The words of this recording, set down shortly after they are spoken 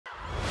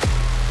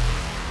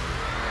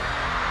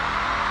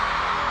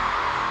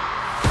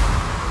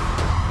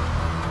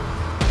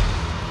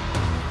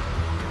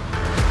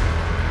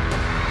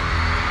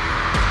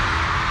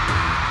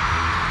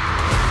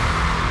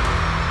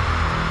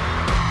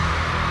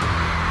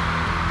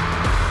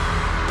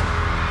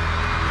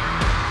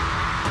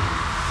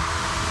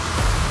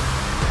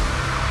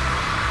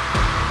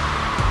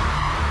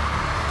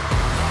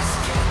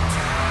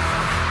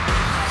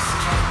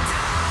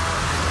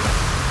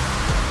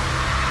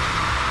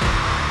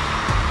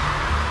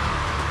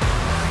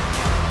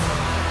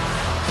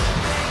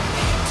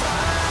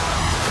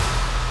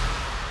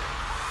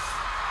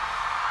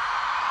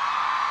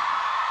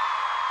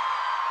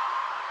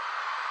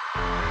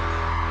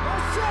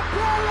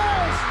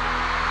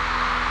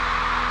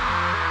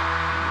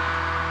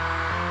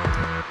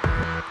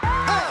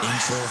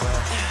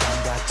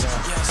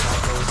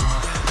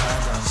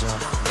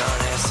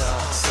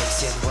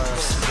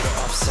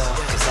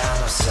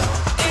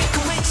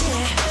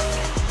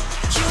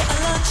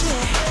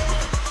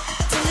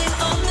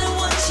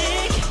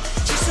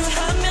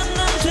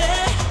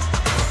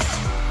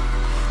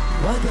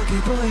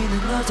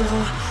보이는 너도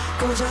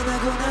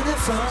고전하고 나는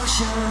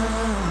function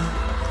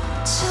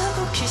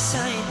자국히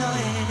쌓인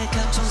너의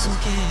감정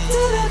속에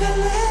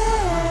들어갈래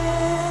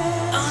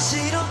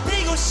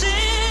어지럽히고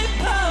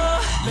싶어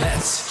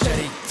Let's get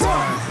it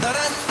done 너란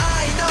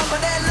아이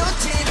너만의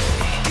루틴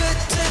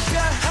끝은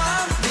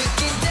별함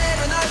느낀 대로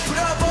널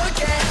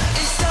풀어볼게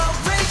It's the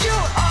way you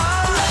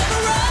are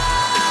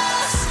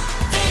Glamorous,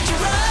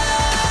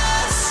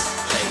 dangerous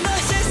너의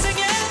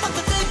세상에 먼저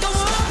뜨거운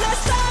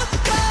Let's talk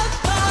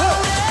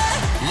about it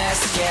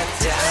Let's get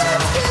down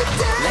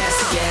Let's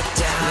get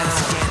down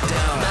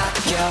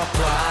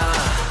맡겨봐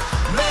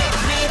Make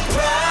me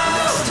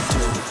proud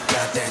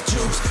Got that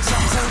juice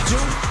상상 중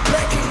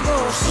breaking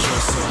rules You're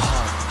so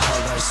hot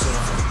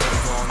할날수록 널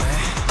원해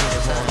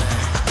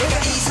내가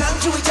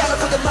이상주의자로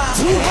보던 맘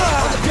Too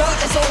hot 어느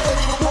별에서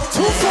오는 건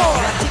Too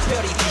far 난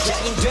특별히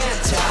디자인된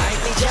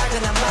타입 네 작은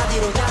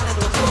한마디로 나는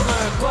또 꿈을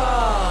꿔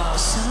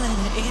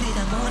설레는 일이다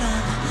뭐라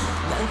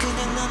난 그냥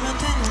너면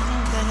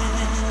되는데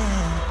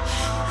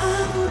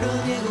아무런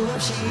예고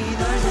없이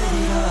널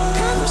데리러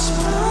가고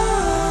싶어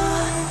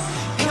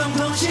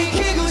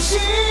감동시키고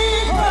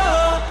싶어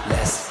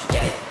Let's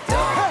get it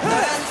done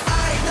너란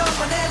아이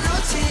너만의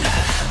루틴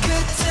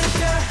끝은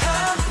별함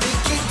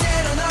느낀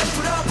대로 널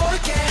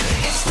풀어볼게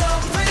It's the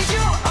way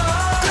you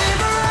are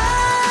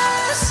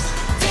Glamorous,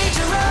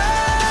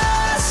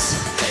 dangerous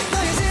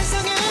너의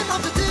세상에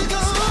멈춰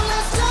뜨거운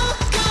Let's talk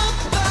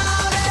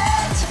about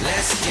it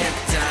Let's get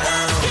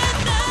down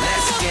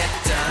Let's get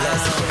down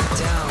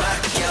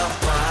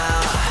맡겨봐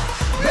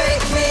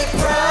Make me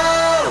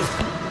proud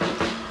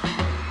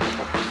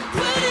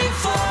Waiting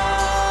for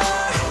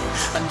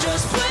I'm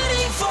just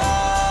waiting for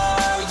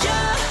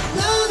yeah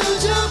너는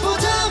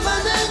전보다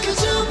많은 그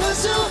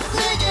주파수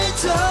내게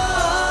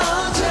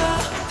던져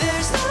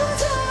There's no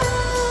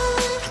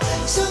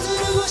time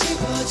서두르고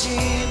싶어진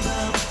밤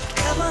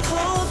가만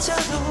혼자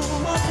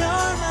누워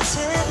별만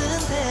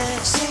새는데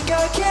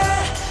생각해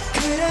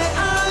그래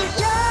oh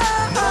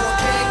yeah 너와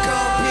pick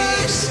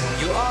peace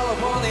You all I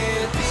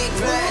wanted Big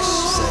flash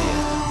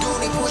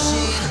눈이 부신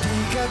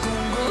네가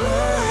궁금해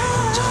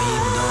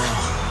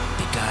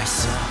네가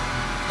있어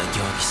난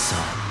여기 있어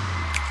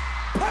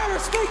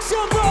Paris make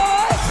some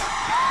noise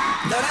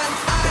너란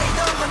아이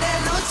너만의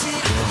루틴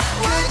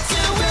끝은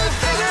왜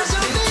figure 좀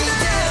느낀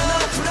대로 널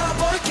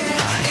풀어볼게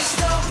It's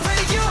the way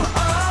you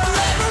are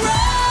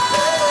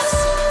Glamorous,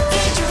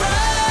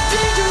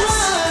 dangerous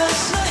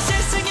너의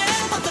세상에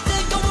먼저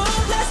뜨거운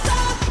Let's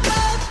talk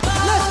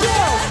about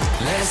it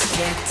Let's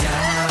get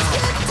down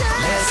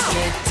Let's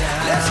get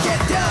down Let's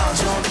get down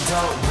좀 더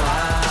와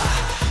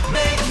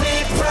Make me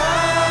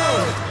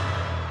proud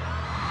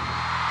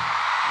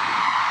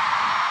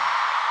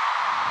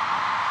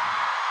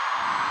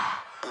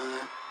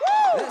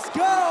Let's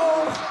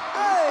go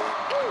hey.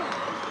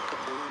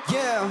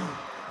 Yeah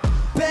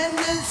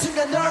뱉는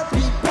순간 널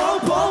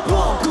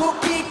비봉봉봉 꾹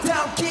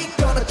down kick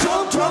gonna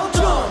drum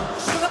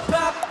Sugar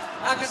pop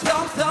I can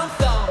thump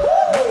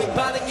몸이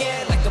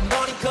반응해 like a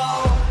morning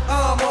call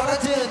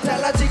뭐라든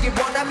달라지길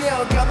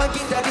원하며 가만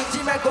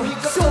기다리지 말고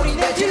힘껏 소리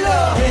내질러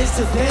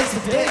Dance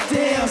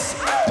dance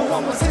또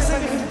한번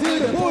세상을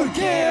흔들어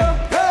볼게요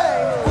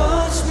hey.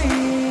 Watch me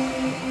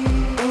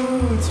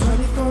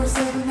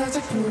 24/7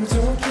 아직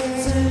부족해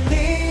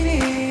들리니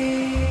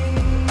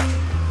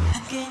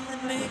함께 있는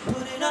me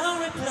put it on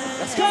replay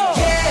Let's go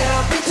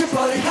Yeah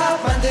미쳐버릴 핫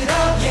만들어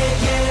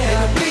Yeah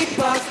yeah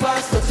Beatbox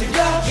box 터뜨려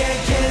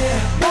Yeah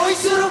yeah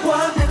보이스로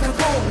완벽한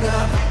공감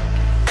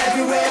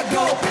Everywhere I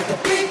go with the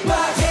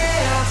beatbox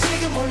Yeah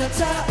지금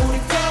올라타 우리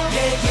flow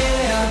Yeah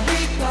yeah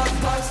Beatbox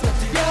box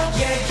터뜨려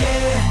Yeah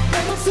yeah 내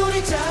목소리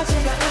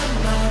자체가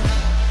안나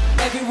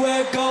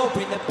Everywhere I go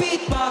bring the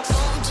beatbox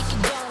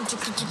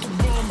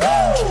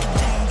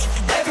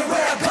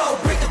Everywhere I go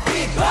bring the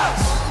beatbox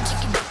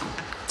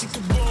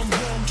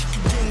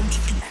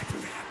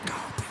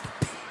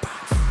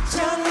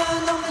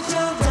장난 없는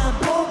장단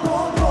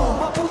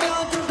봄봄봄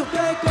아프면 좀더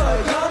뺄걸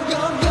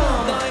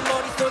염염염 너의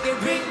머릿속에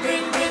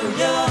ring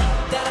울려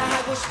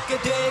따라하고 싶게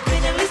돼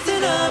그냥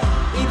listen up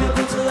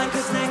입에부터 like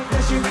a snack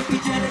다시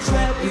repeat and a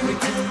trap You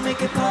didn't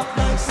make it pop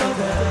like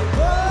soda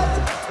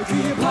What?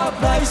 귀에 pop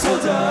like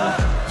soda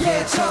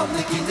Yeah 처음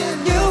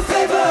느끼는 new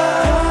flavor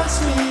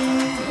Watch me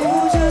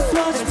Oh just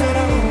watch me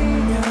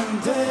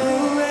따라오면 돼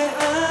후회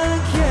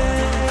않게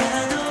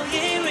너의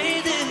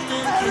리듬은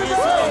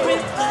계속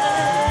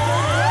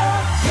replay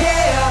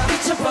Yeah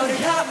미쳐버릴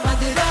핫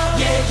만들어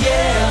Yeah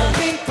yeah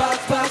Beatbox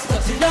box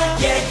터뜨려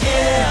Yeah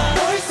yeah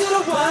볼수록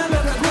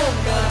완벽한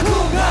공간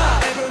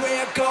Everywhere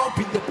I go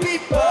bring the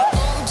beatbox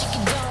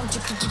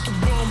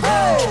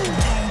hey.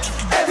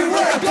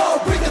 Everywhere I go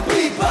bring the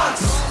beatbox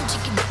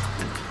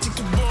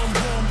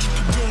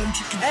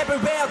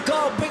Everywhere I go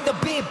bring the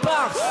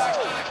beatbox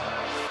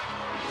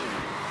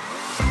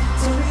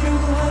소리로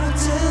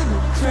하루쯤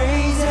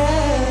crazy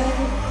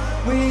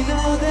We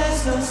know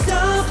there's no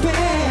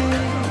stopping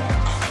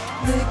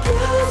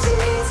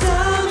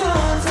느껴지자면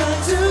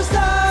time to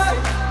start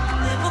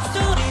내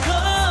목소리로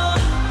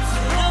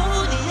새로운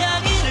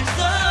이야기를 써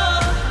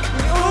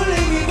We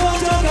only be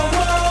먼저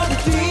가버려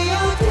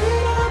뛰어들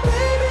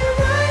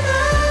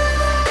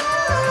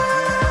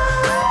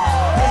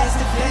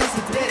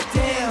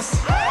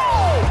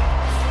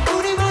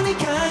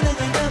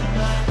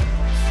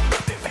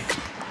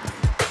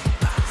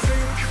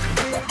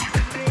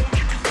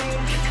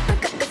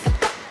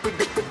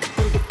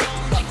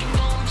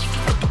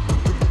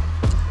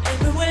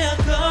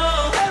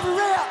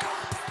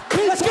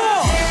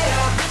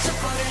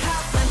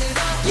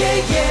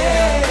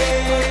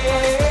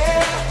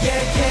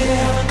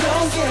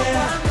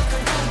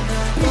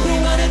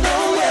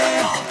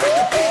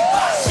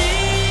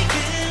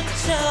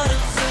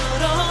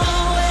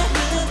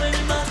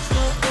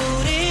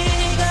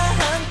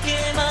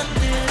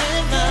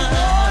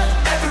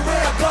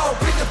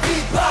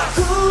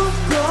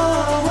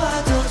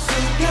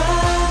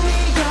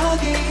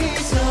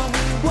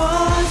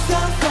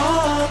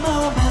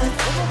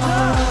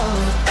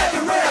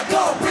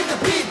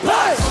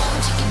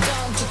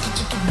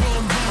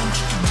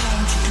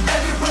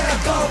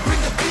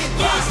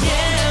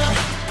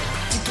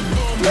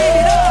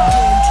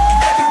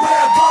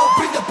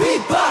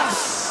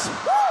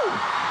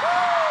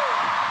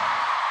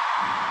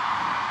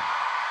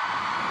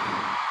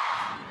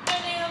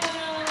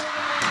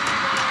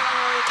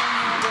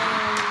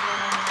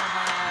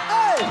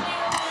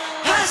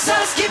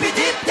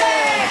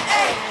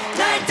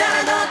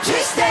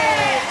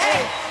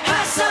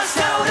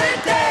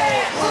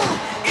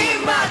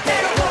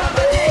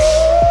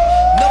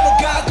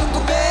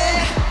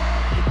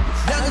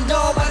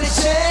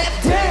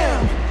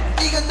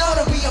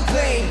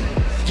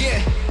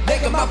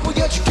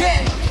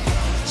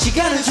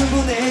시간은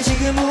충분해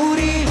지금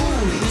우리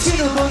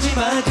지도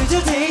보지만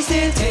그저 taste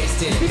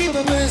it 이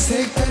밤은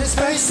색다른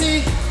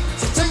spicy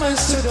살짝만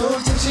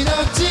스쳐도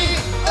정신없지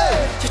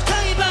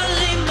적당히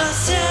발린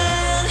맛은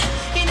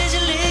이내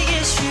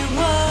질리기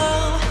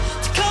쉬워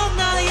뜨거운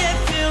나의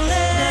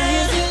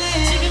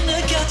feeling 지금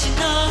느껴진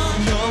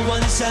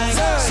너와는 사이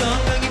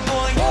선명히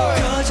보인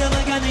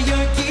커져나가는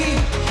열기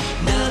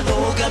난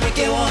오감을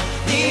깨워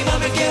네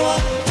맘을 깨워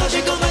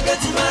터질 것만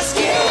같은 my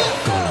skin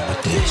Girl I'm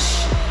a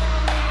dish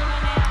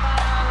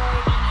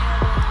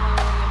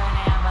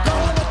Girl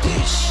I'm a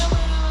dish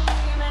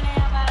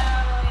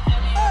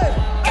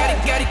Got it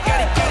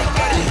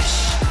dish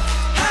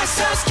Hot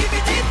sauce keep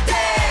it deep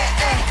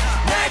there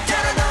날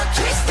따라 넌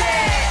twisted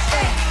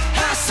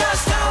Hot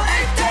sauce 나오는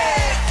때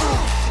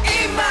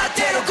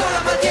입맛대로 Girl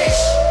I'm a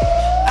dish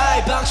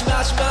아이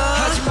방심하지마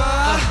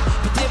하지마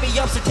믿음이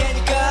없을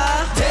테니까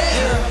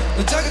Damn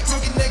넌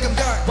자극적인 내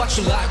감각 What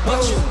you like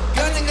what you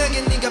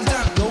가능하게 네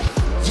감당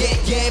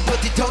Yeah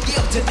버티통이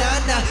없잖아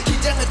나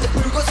긴장할 때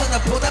불고서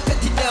나보다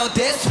팬티 now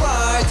that's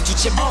right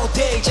주체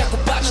못해 자꾸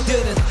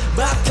빠져드는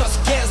막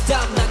터서 can't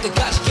stop 난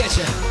끝까지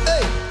깨져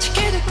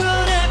지켜줄 걸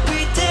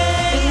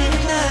everyday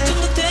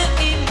중독된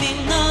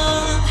이미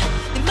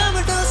넌내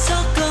맘을 더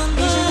섞어놔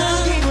이제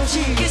난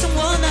힘없이 계속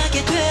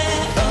원하게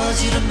돼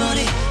어지러운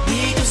머리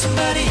네 두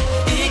손발이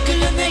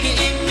이끌려 내게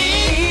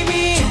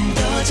이미 좀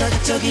더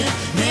자극적인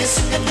내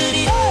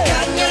순간들이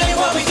강렬히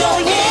what we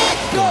going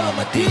in Girl on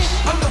my dish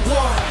I'm the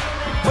one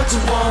What you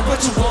want,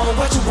 what you want,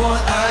 what you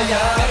want,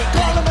 yeah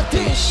Girl on my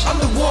dish I'm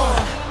the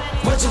one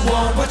What you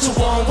want, what you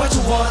want, what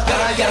you want,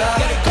 yeah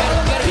Girl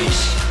on my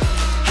dish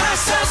Hot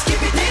sauce keep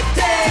it deep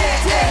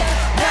there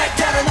날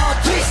따라 너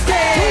twisted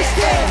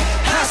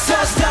Hot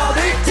sauce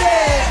나오를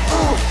때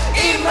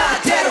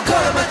입맛대로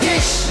Girl on my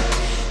dish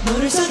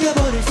너를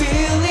삼켜버릴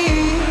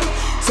feeling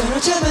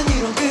사로잡은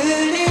이런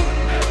끌림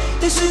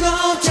뗄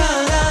수가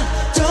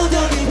없잖아 좀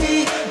더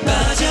깊이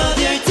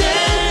빠져들 때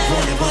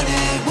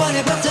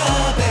원해 밤더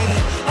baby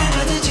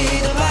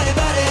얼마든지 더 바래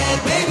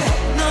baby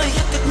너의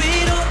혀끝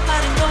위로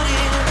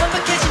아른거리는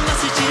완벽해진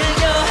맛을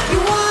즐겨 You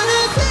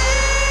wanna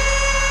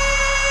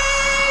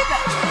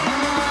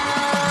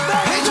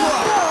Hey 좋아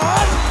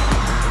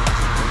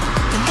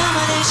난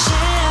나만의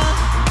share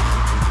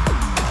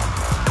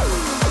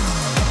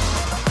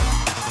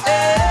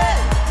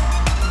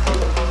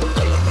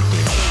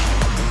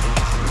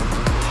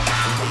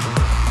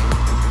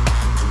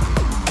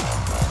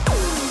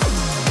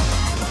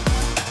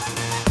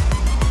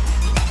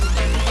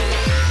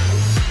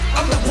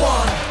I'm the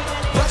one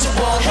What you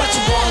want, what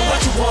you want,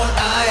 what you want,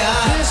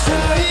 yeah That's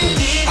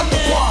right I'm the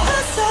one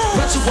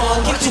What you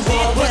want, what you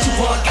want, what you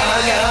want,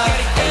 yeah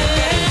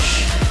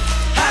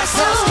Hot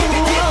sauce keep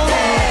it deep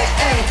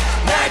there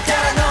날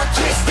따라 넌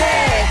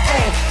twisted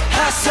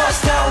Hot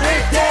sauce 나오를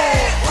때